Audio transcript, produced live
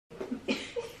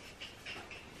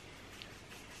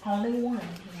Only one.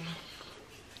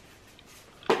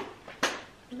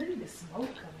 Look at the smoke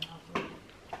coming off of it.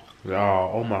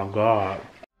 Y'all, oh my God.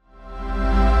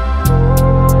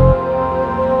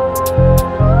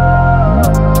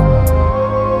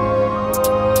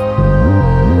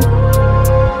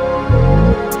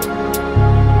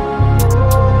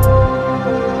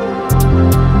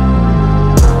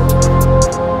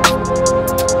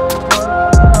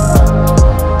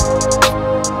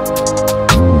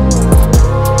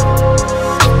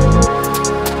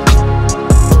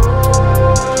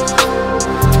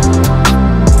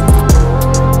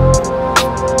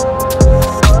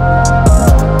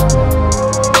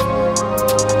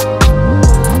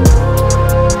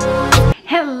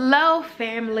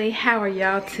 How are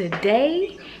y'all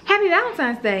today? Happy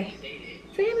Valentine's Day.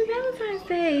 Say happy Valentine's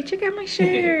Day. Check out my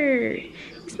shirt.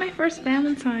 It's my first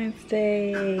Valentine's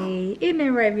Day. Isn't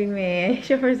that right, big man? It's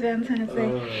your first Valentine's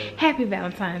Day. Happy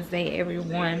Valentine's Day,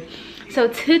 everyone. So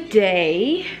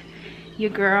today,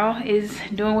 your girl is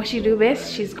doing what she do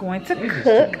best. She's going to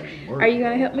cook. Are you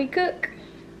gonna help me cook?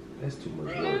 That's too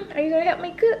much work. Are you gonna help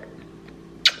me cook?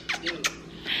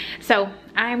 So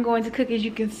I am going to cook. As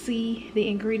you can see, the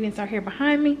ingredients are here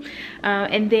behind me,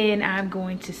 and then I'm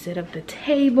going to set up the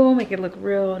table, make it look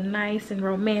real nice and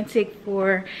romantic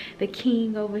for the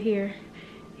king over here.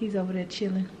 He's over there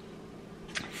chilling.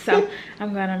 So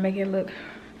I'm gonna make it look,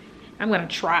 I'm gonna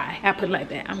try, I'll put it like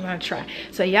that, I'm gonna try.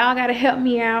 So y'all gotta help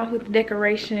me out with the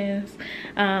decorations,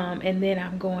 and then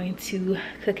I'm going to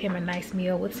cook him a nice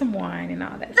meal with some wine and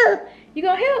all that stuff. You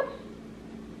gonna help?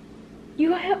 You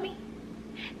gonna help me?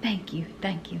 Thank you,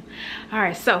 thank you. All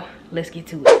right, so let's get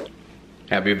to it.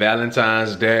 Happy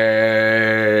Valentine's Day.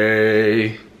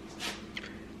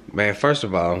 Man, first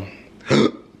of all,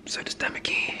 set the stomach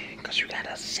in, because you got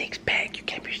a six-pack. You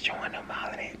can't be showing them all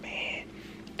of that, man.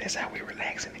 That's how we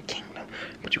relax in the kingdom.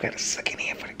 But you got to suck it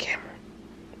in for the camera.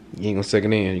 You ain't gonna suck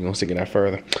it in, you gonna suck it out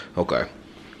further. Okay.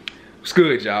 What's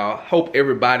good, y'all? Hope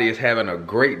everybody is having a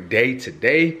great day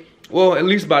today. Well, at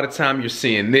least by the time you're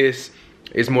seeing this,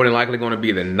 it's more than likely going to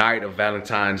be the night of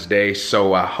Valentine's Day.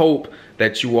 So I hope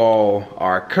that you all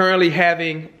are currently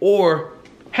having or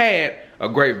had a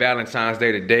great Valentine's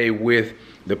Day today with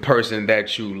the person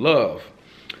that you love.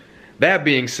 That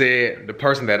being said, the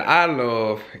person that I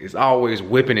love is always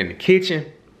whipping in the kitchen.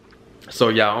 So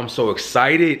y'all, I'm so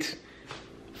excited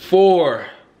for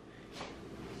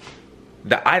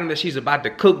the item that she's about to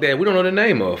cook that we don't know the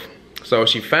name of. So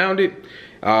she found it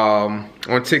on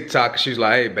TikTok. She's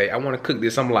like, hey babe, I want to cook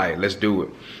this. I'm like, let's do it.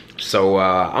 So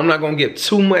I'm not gonna get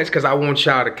too much because I want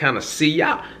y'all to kind of see.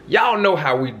 Y'all know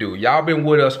how we do. Y'all been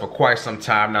with us for quite some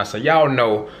time now, so y'all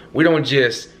know we don't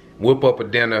just whip up a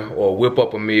dinner or whip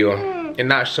up a meal and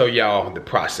not show y'all the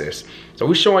process. So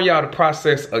we're showing y'all the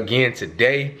process again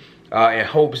today in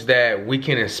hopes that we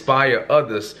can inspire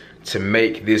others to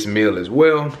make this meal as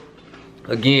well.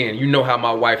 Again, you know how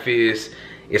my wife is.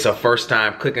 It's her first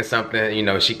time cooking something, you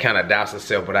know, she kind of doubts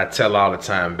herself, but I tell her all the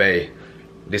time, babe,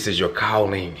 this is your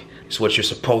calling. It's what you're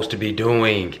supposed to be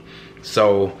doing.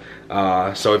 So,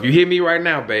 so if you hear me right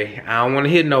now, babe, I don't want to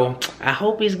hear no, I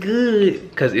hope it's good,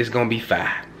 because it's going to be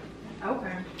fire.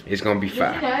 Okay. It's going to be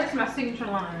fire. Yeah, that's my signature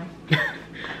line.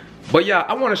 But yeah,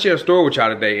 I want to share a story with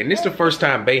y'all today, and this is the first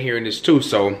time babe hearing this too.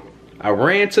 So I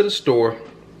ran to the store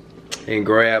and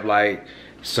grabbed like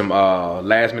some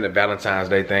last minute Valentine's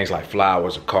Day things like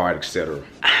flowers, a card, etc.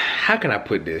 How can I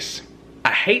put this?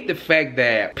 I hate the fact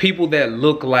that people that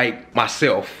look like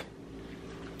myself,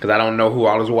 because I don't know who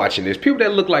all is watching this, people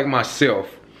that look like myself,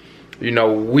 you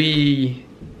know, we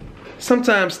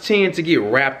sometimes tend to get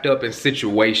wrapped up in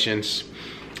situations,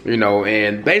 you know,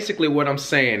 and basically what I'm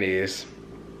saying is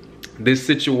this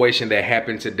situation that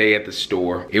happened today at the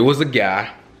store, it was a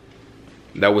guy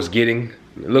that was getting,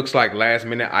 it looks like last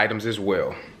minute items as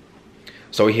well.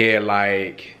 So he had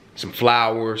like some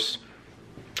flowers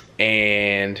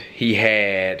and he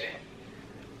had,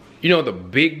 you know, the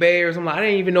big bears. I'm like, I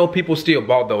didn't even know people still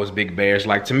bought those big bears.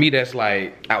 Like, to me, that's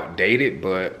like outdated,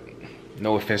 but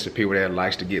no offense to people that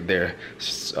likes to get their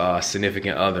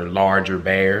significant other larger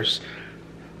bears.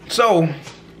 So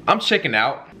I'm checking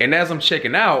out, and as I'm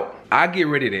checking out, I get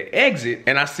ready to exit,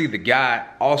 and I see the guy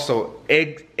also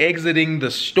exiting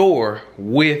the store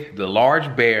with the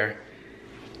large bear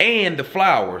and the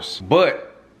flowers, but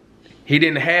he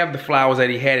didn't have the flowers that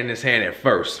he had in his hand at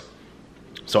first.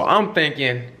 So I'm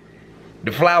thinking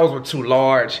the flowers were too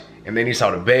large, and then he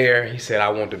saw the bear. He said, I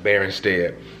want the bear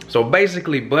instead. So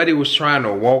basically, Buddy was trying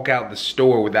to walk out the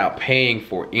store without paying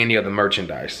for any of the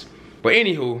merchandise. But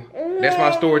anywho, that's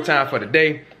my story time for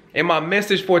today. And my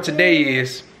message for today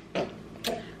is,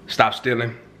 stop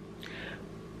stealing.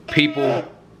 People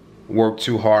work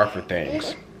too hard for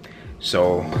things.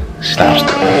 So stop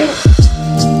stirring.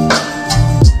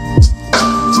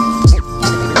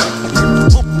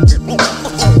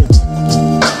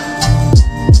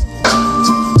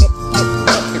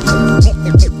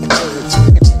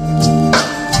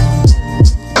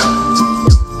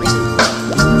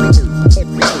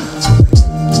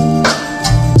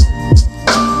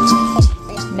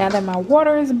 Now that my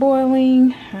water is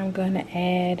boiling, I'm gonna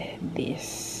add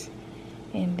this.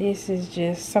 And this is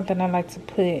just something I like to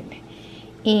put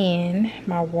in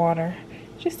my water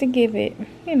just to give it,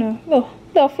 you know,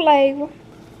 little flavor.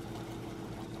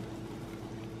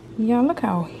 Y'all, look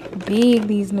how big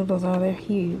these noodles are. They're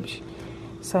huge.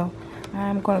 So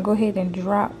I'm gonna go ahead and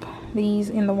drop these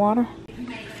in the water.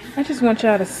 I just want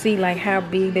y'all to see like how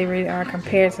big they really are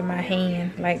compared to my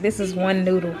hand. Like, this is one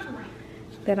noodle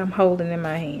that I'm holding in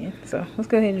my hand. So let's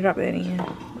go ahead and drop that in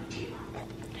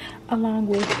along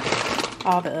with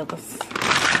all the others.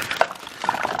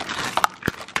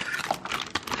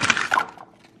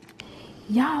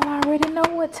 Y'all already know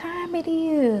what time it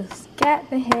is. Got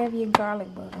to have your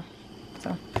garlic butter.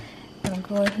 So I'm gonna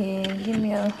go ahead and give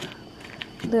me a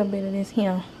little bit of this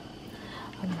here,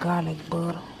 a garlic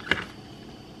butter.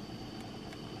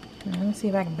 Let me see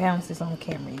if I can balance this on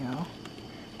camera, y'all.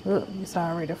 Look, it's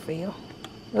already fell.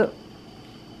 Look.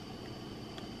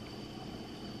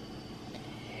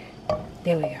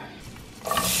 There we go.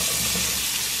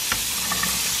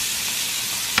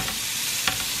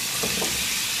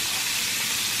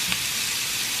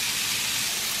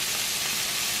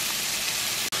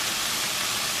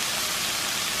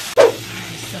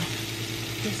 So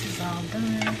this is all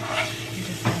done. I'm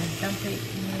just gonna dump it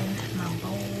in my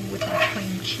bowl with my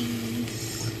cream cheese.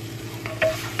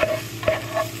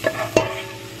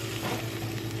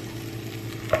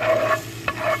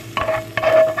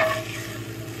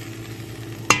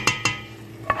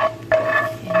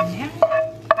 And now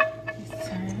it's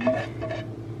time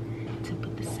to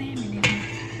put the salmon in here.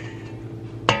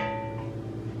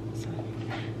 So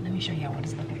let me show y'all what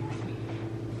it's looking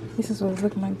like. This is what it's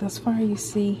looking like thus far. You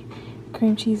see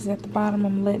cream cheese is at the bottom.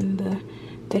 I'm letting the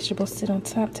vegetables sit on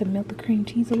top to melt the cream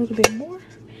cheese a little bit more.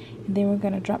 And then we're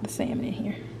going to drop the salmon in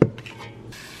here.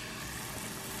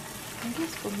 I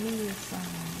guess for me it's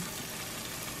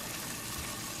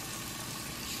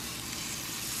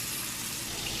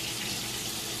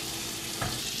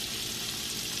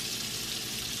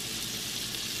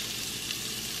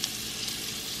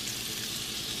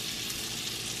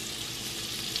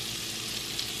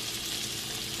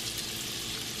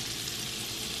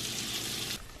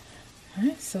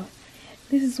alright, so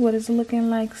this is what it's looking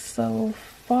like so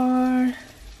far.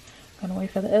 Gonna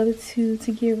wait for the other two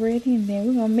to get ready, and then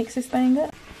we're gonna mix this thing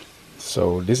up.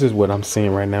 So this is what I'm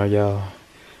seeing right now, y'all.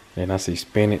 Then I see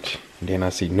spinach, and then I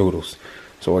see noodles.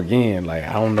 So again, like,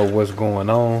 I don't know what's going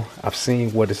on. I've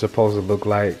seen what it's supposed to look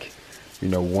like, you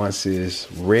know, once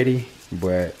it's ready,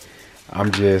 but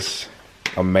I'm just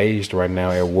amazed right now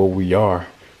at where we are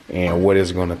and what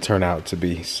it's gonna turn out to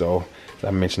be. So as I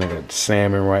mentioned, I got the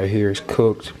salmon right here. It's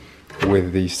cooked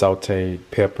with the sauteed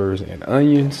peppers and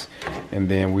onions, and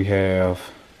then we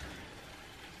have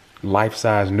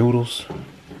life-size noodles,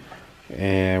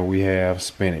 and we have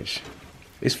spinach.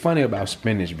 It's funny about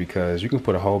spinach because you can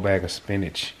put a whole bag of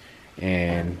spinach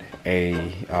in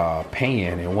a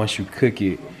pan, and once you cook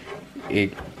it,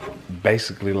 it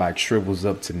basically like shrivels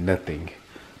up to nothing.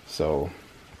 So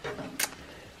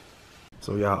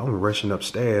y'all, I'm rushing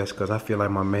upstairs because I feel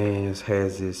like my man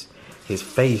has his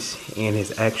face in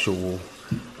his actual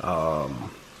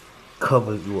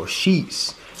covers or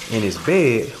sheets in his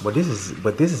bed, but this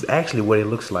is actually what it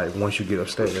looks like once you get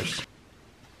upstairs.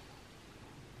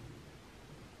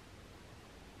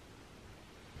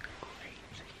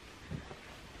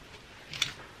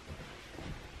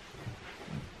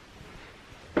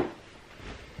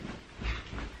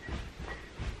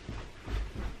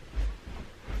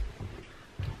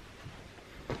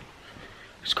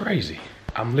 It's crazy.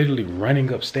 I'm literally running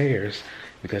upstairs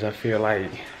because I feel like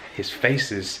his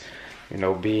face is, you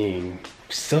know, being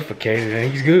suffocated, and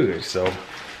he's good. So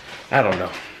I don't know.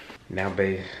 Now,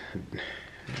 babe,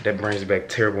 that brings back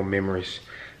terrible memories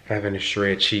of having to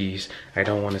shred cheese. I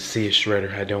don't want to see a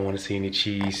shredder. I don't want to see any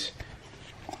cheese.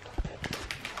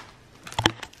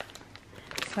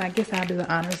 So I guess I'll do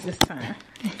the honors this time.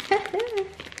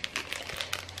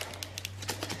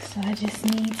 So I just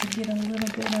need to get a little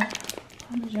bit of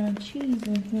Parmesan cheese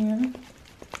in here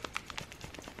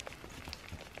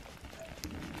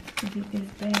to get this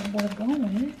bad boy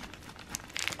going.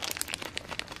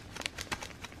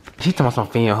 She's talking about some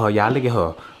fan her, y'all. Look at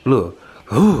her. Look.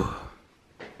 Ooh.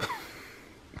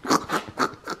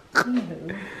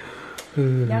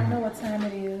 Y'all know what time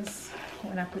it is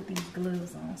when I put these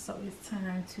gloves on, so it's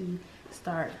time to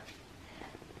start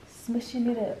smushing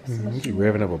it up. What you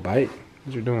revving up a bite?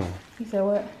 What you doing? You said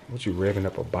what? What you revving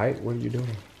up a bite? What are you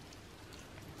doing?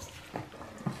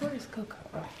 Where's Coco?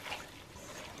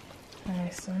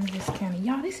 Alright, so I'm just kind of,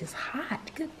 y'all, this is hot.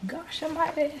 Good gosh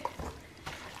almighty.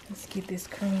 Let's get this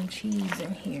cream cheese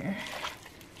in here.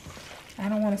 I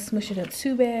don't want to smush it up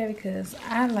too bad because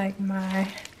I like my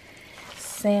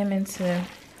salmon to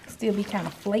still be kind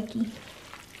of flaky.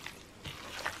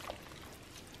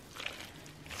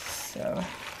 So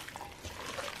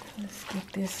let's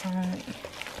get this on.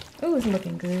 Oh, it's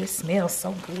looking good. It smells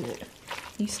so good.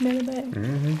 You smell it, babe?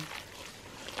 Mm-hmm.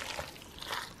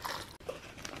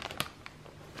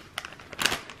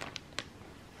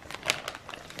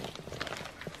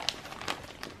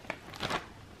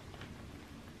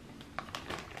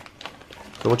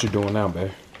 So what you doing now,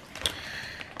 babe?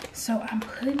 So I'm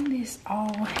putting this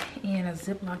all in a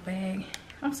Ziploc bag.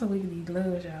 I'm so weak with these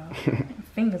gloves, y'all. My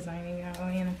fingers ain't even all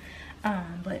in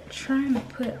them. But trying to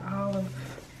put all of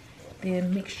the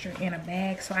mixture in a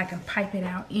bag so I can pipe it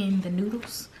out in the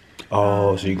noodles.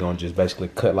 Oh, so you're gonna just basically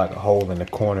cut like a hole in the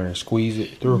corner and squeeze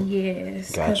it through? Yes,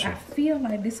 because Gotcha. I feel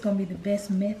like this is gonna be the best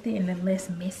method and the less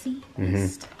messy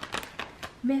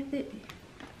method.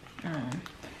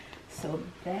 So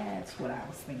that's what I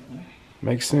was thinking.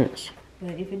 Makes sense.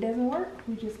 But if it doesn't work,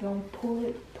 we're just gonna pull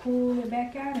it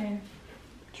back out and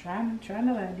try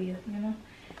another idea, you know.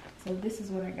 So this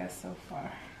is what I got so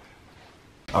far.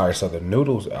 All right, so the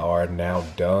noodles are now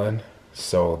done.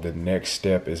 So the next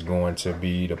step is going to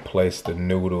be to place the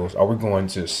noodles. Are we going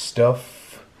to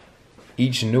stuff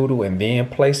each noodle and then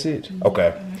place it?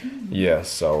 Okay. Yeah,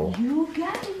 so You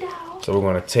got it, dog. so we're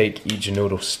gonna take each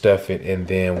noodle, stuff it, and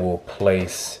then we'll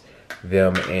place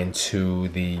them into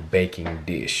the baking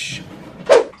dish.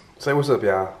 Say what's up,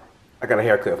 y'all. I got a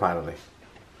haircut finally.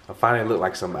 I finally look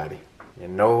like somebody.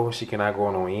 And no, she cannot go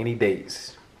on any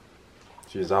dates.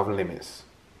 She's off limits.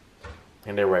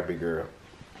 Ain't that right, big girl?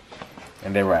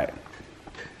 Ain't that right?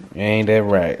 Ain't that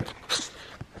right?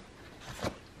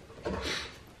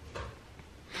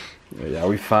 Yeah,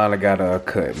 we finally got her a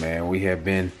cut, man. We have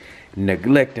been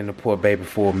neglecting the poor baby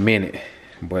for a minute.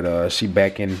 But she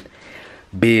back in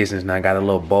business now. Got a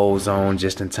little bows on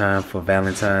just in time for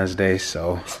Valentine's Day.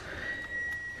 So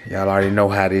y'all already know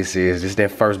how this is. This is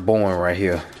that firstborn right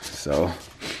here. So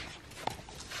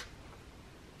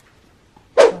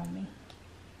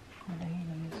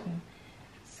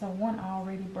So one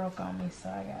already broke on me, so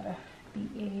I gotta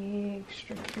be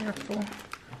extra careful.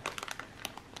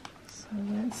 So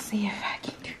let's see if I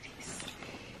can do this.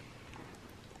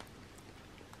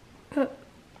 Oh,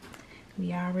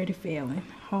 we already failing.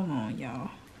 Hold on,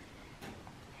 y'all.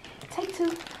 Take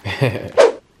two.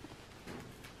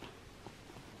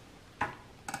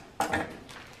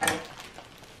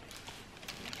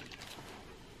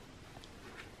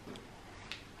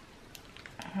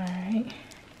 Alright.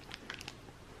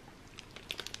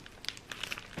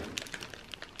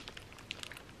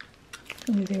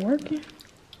 Is it working?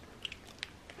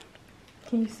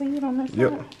 Can you see it on that side?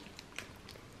 Yep.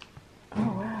 Oh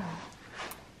wow.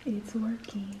 It's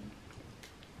working.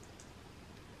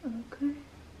 Okay.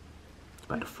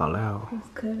 About to fall out. Let's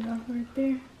cut it off right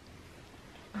there.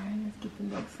 Alright, let's get the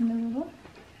next noodle.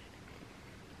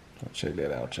 Check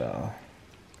that out, y'all.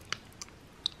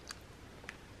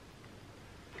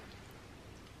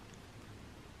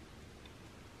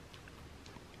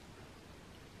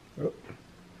 Oh.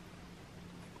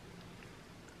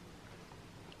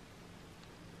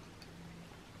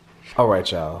 All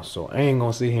right, y'all. So I ain't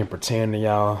gonna sit here and pretend to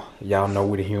y'all. Y'all know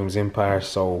we the Hume's Empire,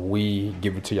 so we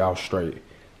give it to y'all straight.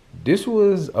 This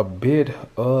was a bit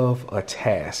of a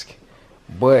task,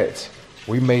 but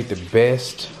we made the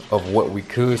best of what we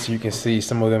could. So you can see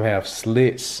some of them have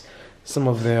slits, some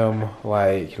of them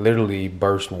like literally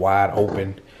burst wide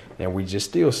open, and we just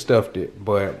still stuffed it.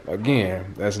 But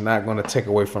again, that's not gonna take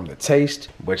away from the taste.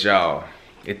 But y'all,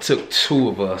 it took two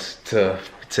of us to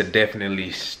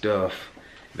definitely stuff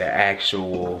the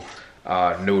actual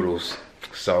noodles.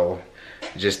 So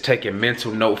just take a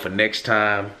mental note for next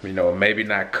time, you know, maybe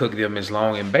not cook them as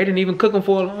long. And they didn't even cook them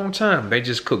for a long time. They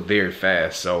just cook very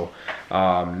fast. So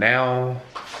now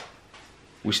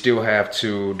we still have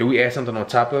to, do we add something on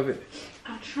top of it?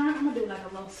 I'm gonna do like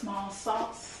a little small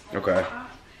sauce. Okay.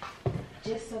 Top,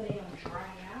 just so they don't dry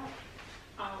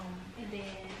out. And then,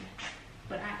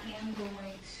 but I am going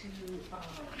to,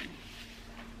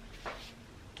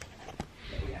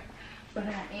 but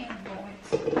I am going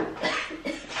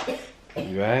to.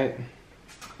 You right?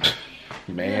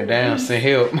 Man down, send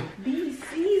help. These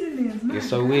seasonings, my It's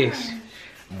so wish.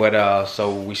 But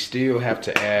so we still have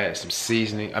to add some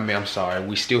seasoning. I'm sorry,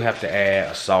 we still have to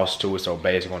add a sauce to it. So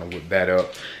Bae's gonna whip that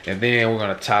up, and then we're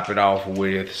gonna top it off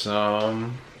with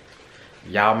some.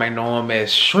 Y'all may know them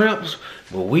as shrimps,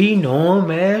 but we know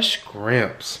them as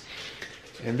scrimps.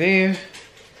 And then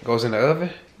goes in the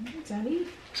oven.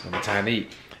 It's gonna be time to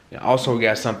eat. And also, we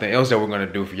got something else that we're gonna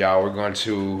do for y'all. We're going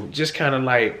to just kind of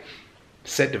like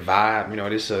set the vibe. You know,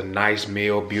 this is a nice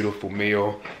meal, beautiful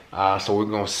meal. So we're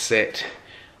gonna set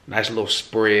a nice little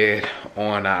spread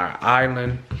on our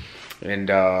island and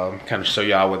kind of show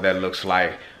y'all what that looks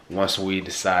like once we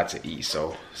decide to eat.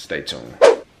 So stay tuned.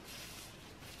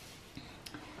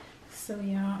 So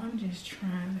y'all, I'm just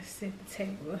trying to set the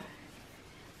table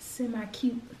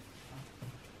semi-cute.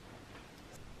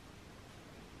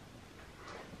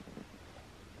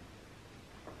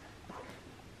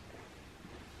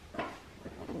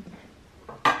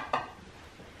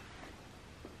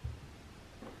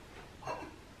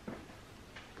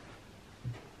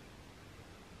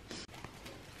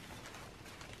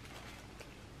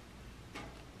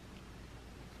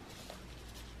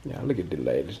 Yeah, look at the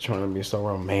lady trying to be so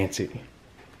romantic.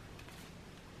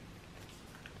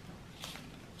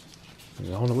 I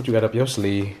don't know what you got up your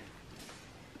sleeve.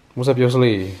 What's up your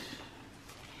sleeve?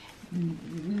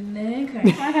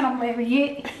 Okay. I got no baby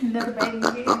yet. Another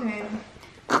baby yet.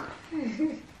 I'm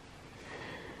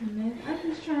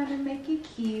just trying to make it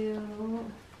cute.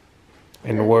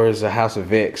 In the words of House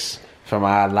of X from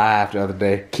our live the other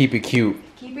day, keep it cute.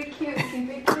 Keep it cute. Keep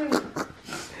it cute.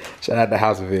 Shout out to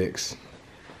House of X.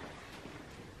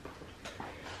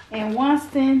 And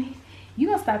Winston, you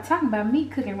gonna stop talking about me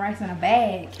cooking rice in a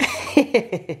bag.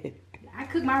 I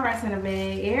cook my rice in a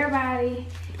bag. Everybody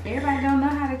don't know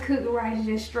how to cook rice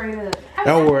just straight up.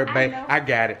 Don't worry, babe. I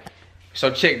got it.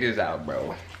 So check this out,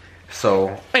 bro.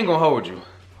 So I ain't gonna hold you.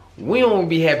 We don't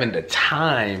be having the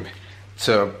time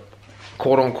to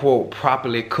quote unquote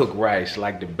properly cook rice.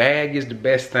 Like the bag is the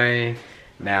best thing.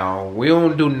 Now, we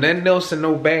don't do nothing else in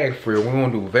no bag for real. We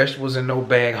don't do vegetables in no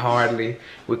bag hardly.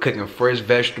 We're cooking fresh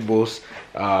vegetables.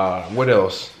 What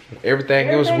else? Everything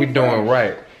else we doing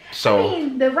right. So I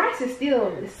mean, the rice is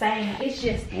still the same. It's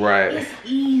just right. It's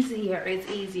easier. It's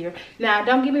easier. Now,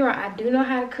 don't get me wrong. I do know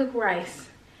how to cook rice.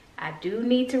 I do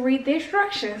need to read the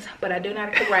instructions, but I do know how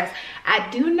to cook rice. I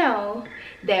do know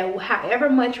that however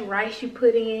much rice you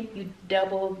put in, you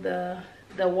double the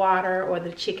water or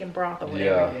the chicken broth or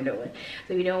whatever you're doing.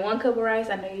 So if you're doing 1 cup of rice,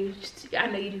 I know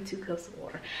you do 2 cups of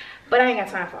water. But I ain't got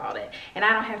time for all that. And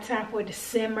I don't have time for it to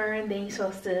simmer, and then you're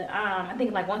supposed to, I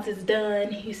think like once it's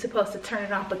done, you're supposed to turn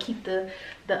it off but keep the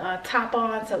top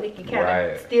on so it can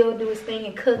kind of still do its thing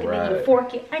and cook, and then you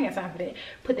fork it. I ain't got time for that.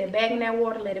 Put that bag in that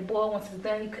water, let it boil. Once it's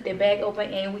done, you cut that bag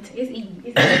open, and it's easy.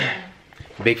 It's easy.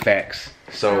 Big facts.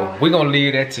 So we're gonna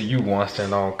leave that to you,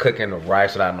 Winston, on cooking the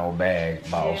rice without no bag,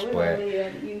 boss. But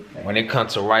when it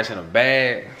comes to rice in a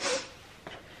bag,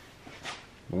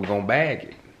 we're gonna bag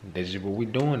it. This is what we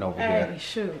doing over here.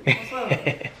 Shoot. What's up?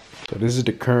 So this is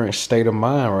the current state of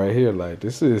mind right here. Like,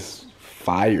 this is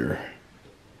fire.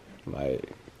 Like,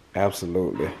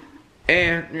 absolutely.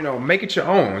 And, you know, make it your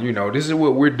own. You know, this is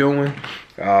what we're doing.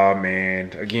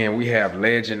 And again, we have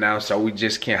legend now, so we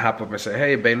just can't hop up and say,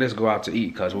 hey, babe, let's go out to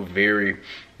eat, because we're very,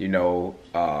 you know,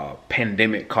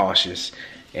 pandemic cautious.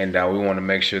 And we want to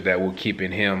make sure that we're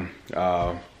keeping him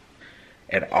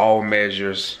at all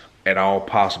measures, at all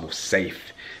possible,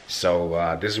 safe.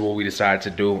 So this is what we decided to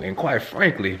do. And quite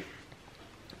frankly,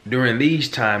 during these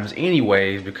times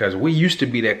anyways, because we used to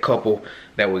be that couple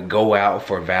that would go out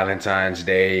for Valentine's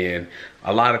Day, and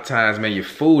a lot of times, man, your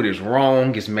food is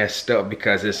wrong, it's messed up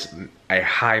because it's a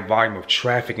high volume of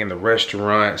traffic in the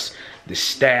restaurants, the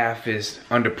staff is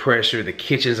under pressure, the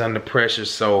kitchen's under pressure,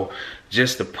 so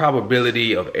just the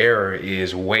probability of error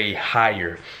is way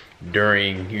higher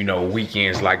during, you know,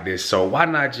 weekends like this. So why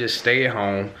not just stay at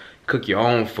home, cook your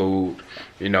own food?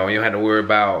 You know, you don't have to worry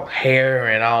about hair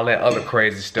and all that other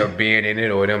crazy stuff being in it,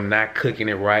 or them not cooking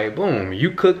it right. Boom,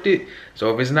 you cooked it.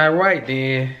 So if it's not right,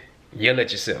 then yell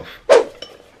at yourself.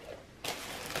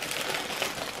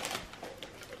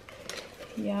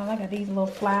 Yeah, I got these little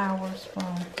flowers from,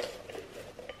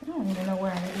 I don't even know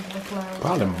where I got these little flowers.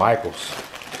 Probably in Michael's.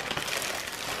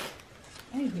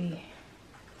 Maybe.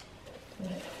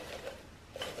 But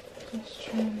just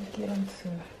trying to get them to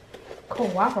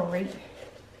cooperate.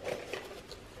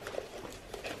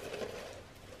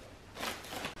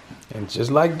 And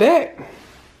just like that,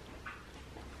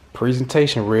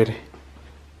 presentation ready.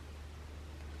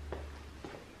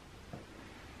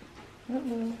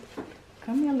 Uh-oh.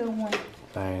 Come here, little one.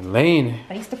 I ain't leaning.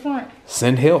 Face the front.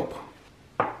 Send help.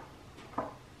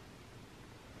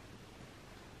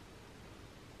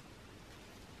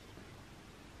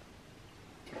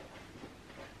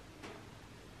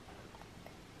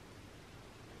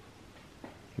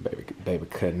 baby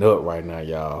cutting up right now,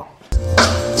 y'all.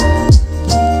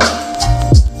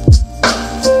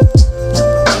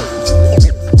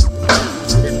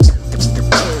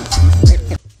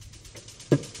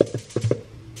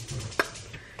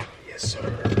 Yes, sir.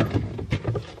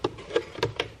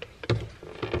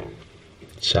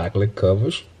 Chocolate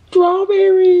covered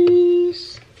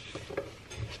strawberries.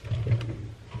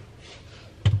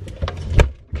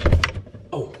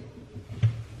 Oh,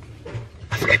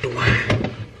 I forgot the wine.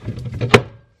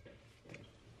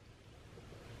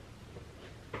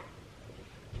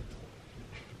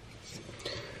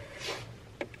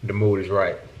 The mood is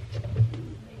right.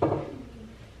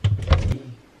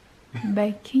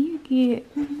 Babe, can you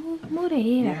get move the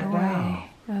head out the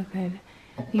way? Okay.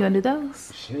 You gonna do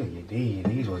those? Sure, you did.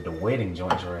 These was the wedding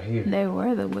joints right here. They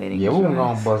were the wedding Yeah, we're gonna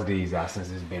joints. bust these out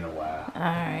since it's been a while.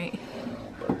 Alright.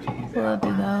 We'll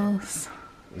do those.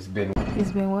 It's been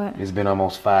what? It's been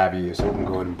almost 5 years, so we can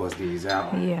go ahead and bust these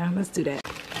out. Yeah, let's do that.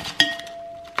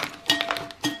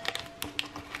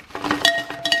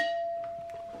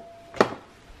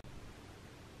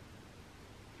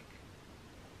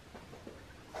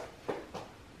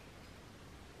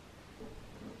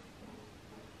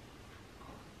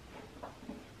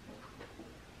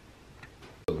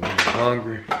 When you're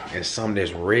hungry and something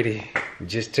that's ready,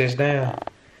 just touch down.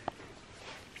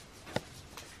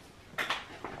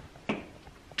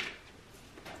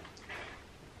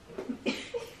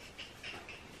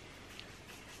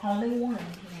 Only one.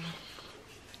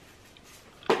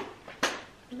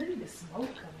 Look at the smoke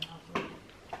coming off of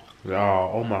it.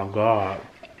 Y'all, oh my God.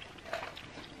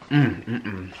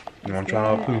 You wanna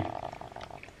try it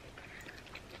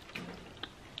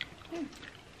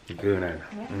too? Good, ain't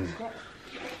it?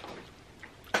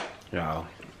 Y'all,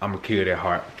 I'm a kid at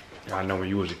heart. I know when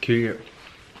you was a kid,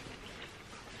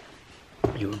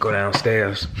 you would go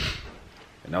downstairs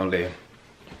and only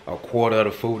a quarter of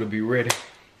the food would be ready.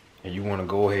 And you want to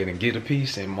go ahead and get a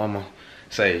piece, and mama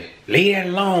say, leave that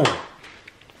alone.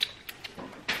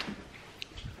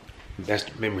 That's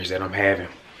the memories that I'm having.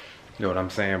 You know what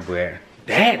I'm saying? But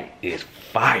that is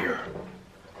fire.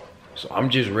 So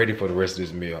I'm just ready for the rest of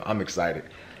this meal. I'm excited.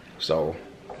 So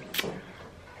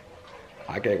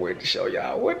I can't wait to show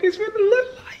y'all what this gonna look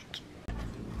like.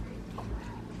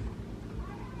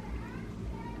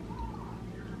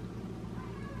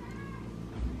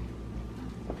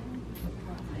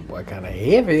 Boy, kind of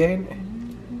heavy, ain't it?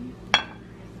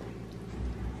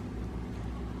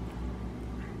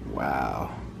 Wow.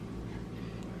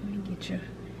 Let me get your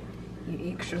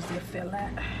extras that fell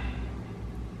out.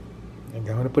 And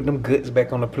go ahead and put them goods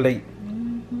back on the plate.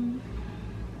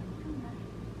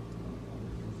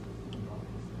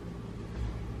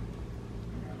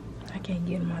 I can't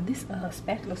get them out. This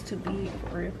spatula's too big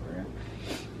for real, for real.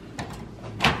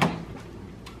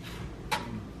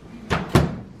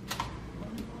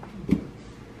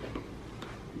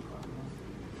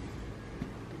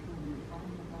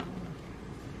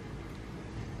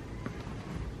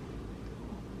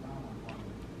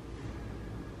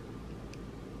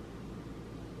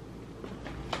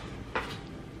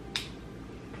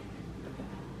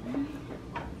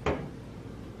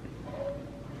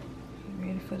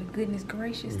 For the goodness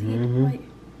gracious to hit the plate.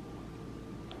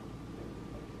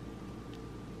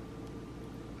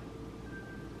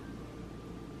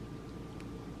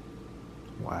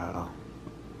 Wow.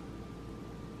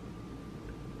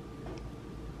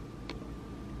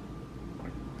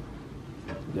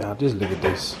 Y'all, just look at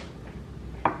this.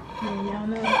 Yeah, y'all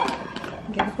know.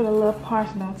 Gotta put a little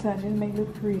parsley on top just to make it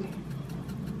look pretty.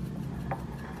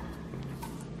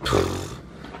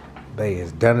 Bae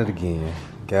has done it again.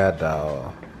 God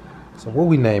dog. So what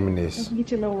we naming this?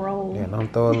 Get your little roll. Yeah,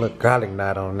 don't throw a little garlic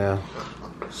knot on there.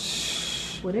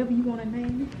 Shh. Whatever you want to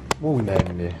name it. What we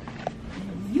naming this?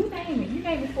 You name it. You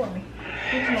name it for me.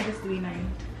 What you want this to be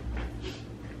named?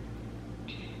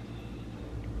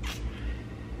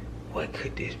 What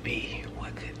could this be?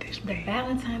 What could this be? The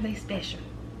Valentine's Day special.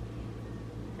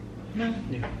 No?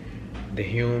 Yeah. The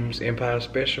Hume's Empire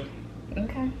Special.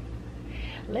 Okay.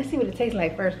 Let's see what it tastes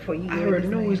like first before you get I rid already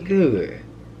of know this it's thing. good.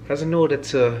 Because in order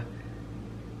to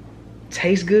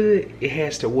taste good, it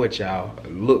has to what, y'all?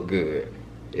 Look good.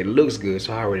 It looks good,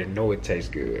 so I already know it tastes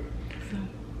good.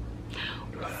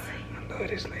 I love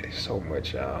this lady so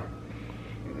much, y'all.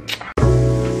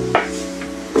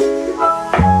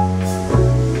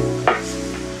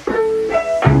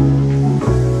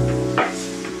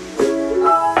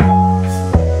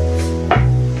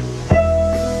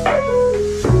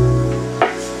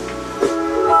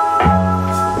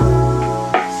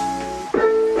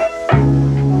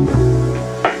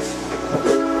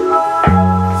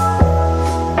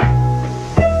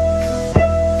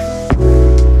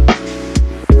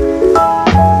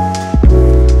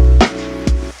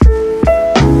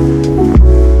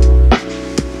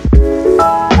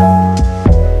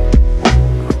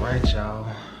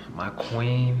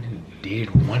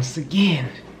 again.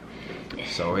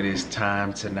 So it is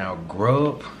time to now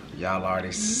grub. Y'all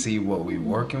already see what we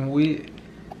working with.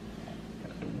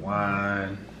 Got the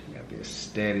wine, got the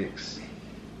aesthetics.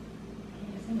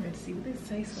 Yes, I'm ready to see what this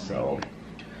tastes like. So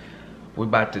we're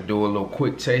about to do a little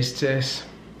quick taste test,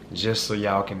 just so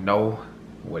y'all can know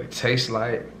what it tastes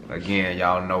like. Again,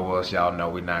 y'all know us. Y'all know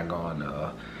we're not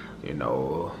gonna, you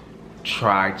know,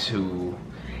 try to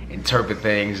interpret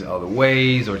things other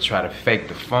ways or try to fake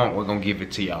the funk. We're gonna give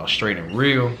it to y'all straight and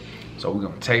real. So we're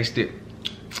gonna taste it,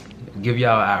 give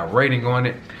y'all our rating on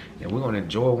it, and we're gonna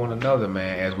enjoy one another,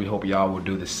 man, as we hope y'all will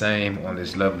do the same on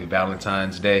this lovely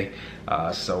Valentine's Day.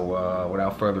 So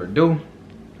without further ado,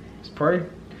 let's pray.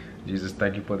 Jesus,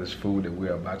 thank you for this food that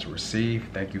we're about to receive.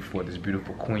 Thank you for this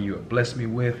beautiful queen you have blessed me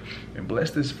with. And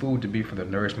bless this food to be for the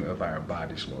nourishment of our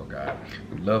bodies, Lord God.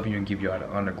 We love you and give you all the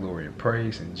honor, glory, and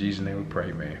praise. In Jesus' name we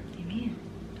pray, man. Amen.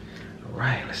 All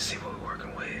right, let's see what we're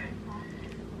working with.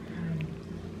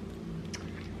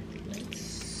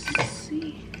 Let's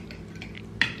see.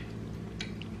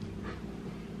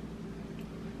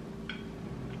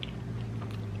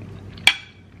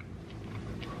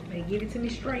 They give it to me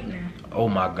straight now. Oh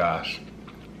my gosh.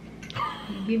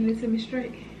 You giving it to me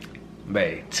straight?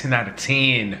 Babe, 10 out of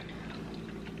 10.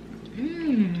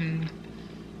 Mmm.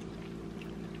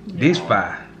 This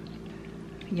fire.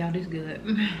 Y'all, this good.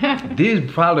 This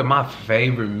is probably my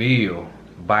favorite meal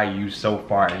by you so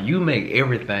far. And you make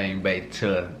everything, babe,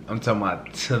 I'm talking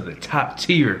about to the top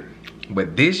tier.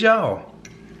 But this, y'all,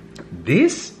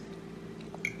 this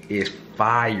is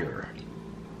fire.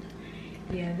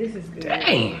 Yeah, this is good.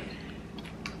 Dang.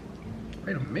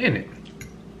 Wait a minute.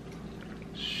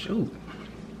 Shoot.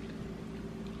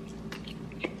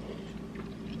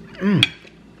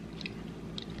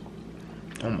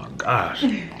 Oh my gosh.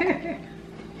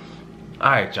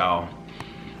 Alright, y'all.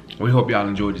 We hope y'all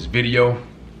enjoyed this video.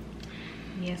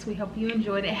 Yes, we hope you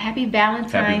enjoyed it. Happy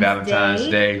Valentine's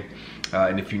Day.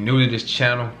 And if you're new to this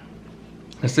channel,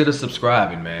 consider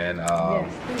subscribing, man.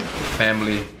 Yes, please.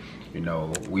 Family, you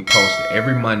know, we post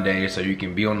every Monday, so you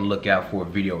can be on the lookout for a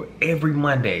video every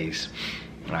Mondays.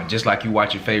 Just like you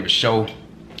watch your favorite show,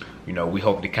 you know, we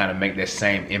hope to kind of make that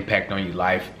same impact on your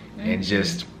life and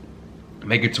just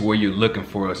make it to where you're looking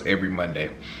for us every Monday.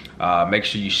 Make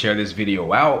sure you share this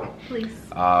video out. Please.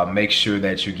 Make sure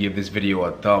that you give this video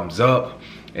a thumbs up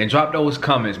and drop those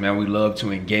comments, man. We love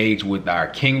to engage with our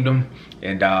kingdom.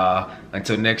 And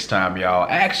until next time, y'all.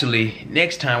 Actually,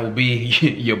 next time will be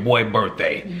your boy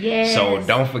birthday. Yes. So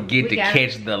don't forget to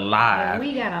catch the live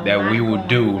that we will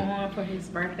do for his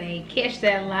birthday. Catch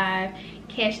that live.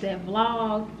 Catch that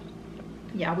vlog.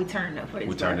 Y'all, we turned up for his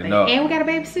birthday. Turning up. And we got a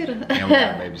babysitter. And we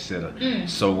got a babysitter.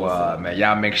 So, man,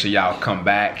 y'all make sure y'all come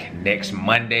back next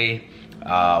Monday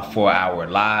for our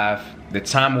live. The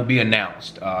time will be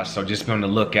announced. So just be on the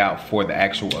lookout for the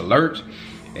actual alert.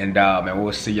 And, man,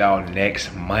 we'll see y'all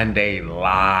next Monday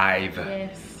live.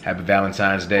 Yes. Happy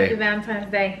Valentine's Day. Happy Valentine's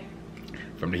Day.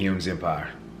 From the Humans Empire.